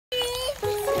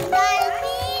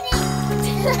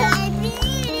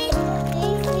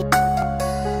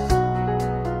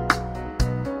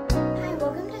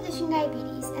welcome to Dishing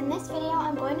Diabetes. In this video,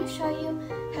 I'm going to show you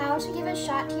how to give a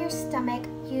shot to your stomach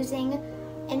using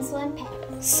insulin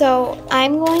pen. So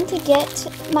I'm going to get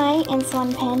my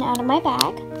insulin pen out of my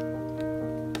bag.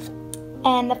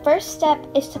 And the first step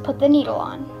is to put the needle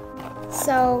on.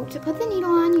 So to put the needle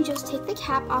on, you just take the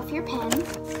cap off your pen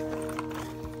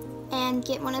and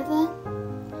get one of the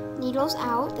needles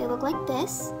out. They look like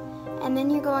this. And then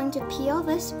you're going to peel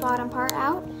this bottom part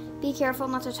out. Be careful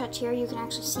not to touch here. You can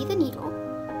actually see the needle.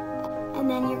 And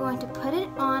then you're going to put it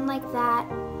on like that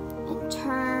and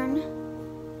turn.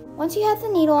 Once you have the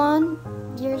needle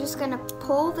on, you're just going to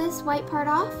pull this white part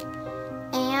off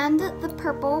and the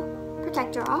purple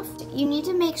protector off. You need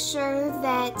to make sure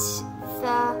that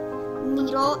the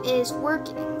needle is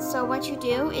working. So what you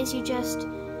do is you just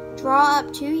draw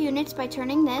up 2 units by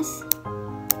turning this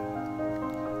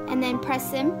and then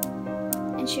press them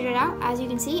and shoot it out. As you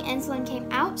can see, insulin came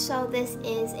out, so this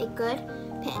is a good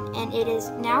pen and it is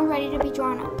now ready to be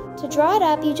drawn up. To draw it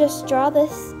up, you just draw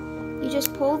this, you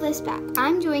just pull this back.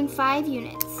 I'm doing 5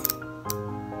 units.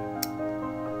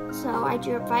 So I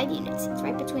drew up 5 units. It's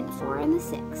right between the 4 and the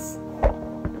 6.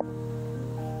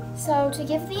 So to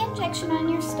give the injection on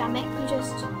your stomach, you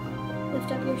just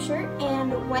lift up your shirt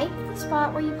and wipe the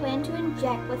spot where you plan to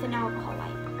inject with an alcohol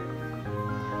wipe.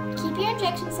 Keep your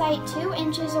injection site 2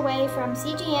 inches away from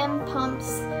CGM,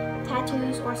 pumps,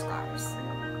 tattoos, or scars.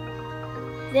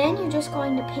 Then you're just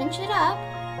going to pinch it up.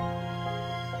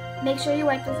 Make sure you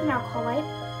wipe with an alcohol wipe.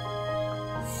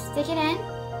 Stick it in.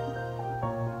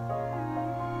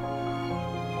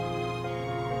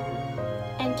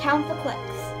 And count the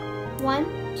clicks. 1,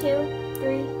 2,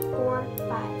 3, 4,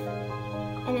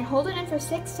 5. And then hold it in for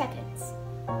 6 seconds.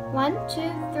 1,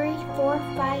 2, 3, 4,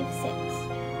 5,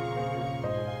 6.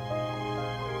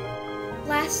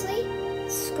 Lastly,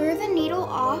 screw the needle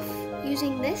off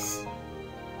using this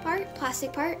part,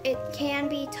 plastic part. It can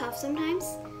be tough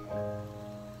sometimes.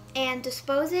 And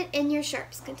dispose it in your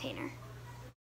sharps container.